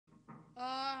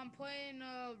I'm playing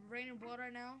Rain and Blood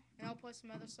right now, and I'll play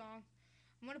some other songs.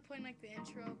 I'm gonna play like the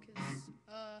intro because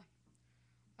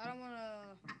I don't want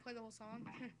to play the whole song.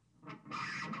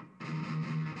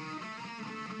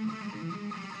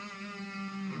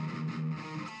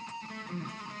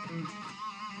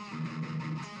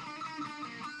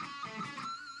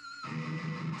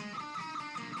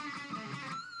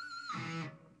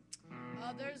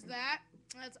 There's that.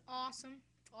 That's awesome,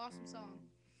 awesome song.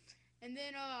 And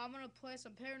then I'm gonna play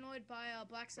some Paranoid by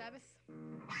Black Sabbath.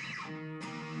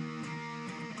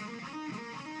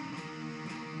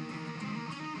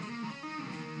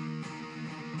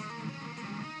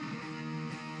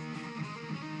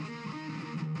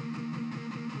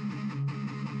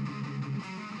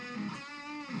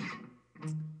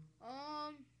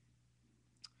 Um,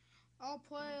 I'll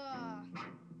play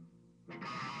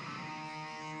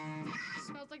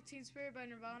Smells Like Teen Spirit by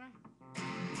Nirvana.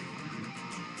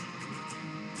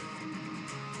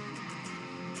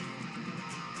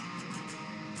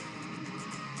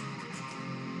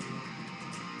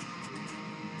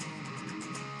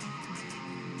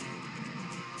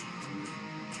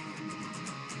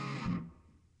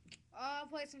 I'll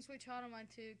play some Sweet Child of Mine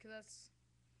too, because that's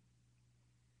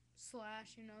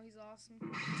Slash, he's awesome.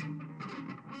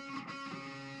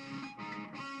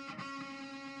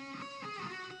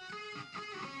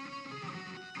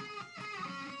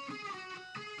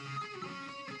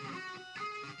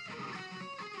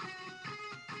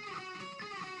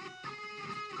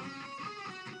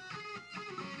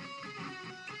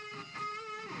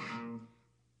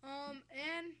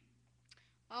 And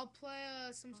I'll play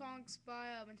some songs by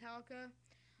Metallica.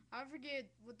 I forget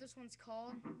what this one's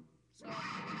called, so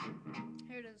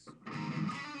here it is.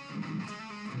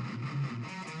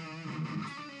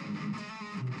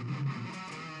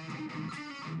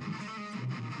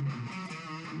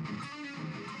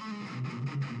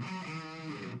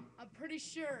 I'm pretty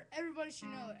sure everybody should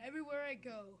know it. Everywhere I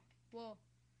go. Well,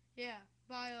 yeah,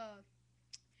 by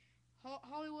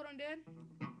Hollywood Undead.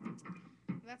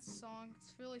 That's a song.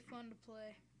 It's really fun to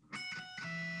play.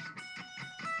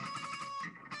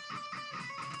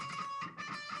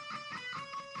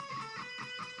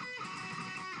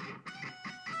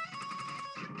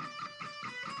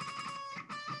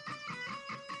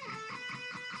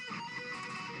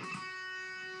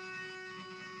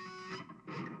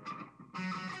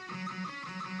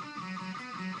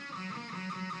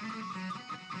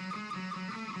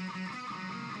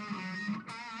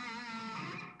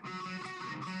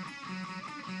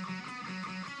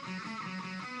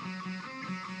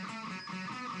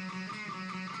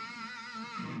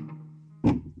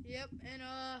 Yep, and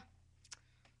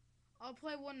I'll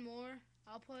play one more.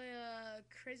 I'll play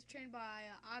Crazy Train by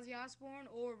Ozzy Osbourne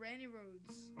or Randy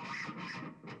Rhoads.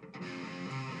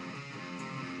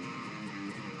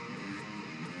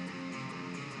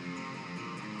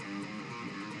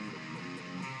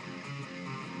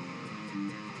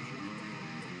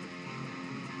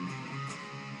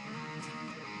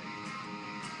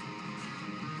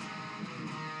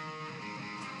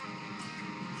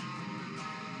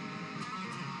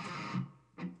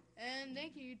 And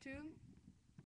thank you, YouTube.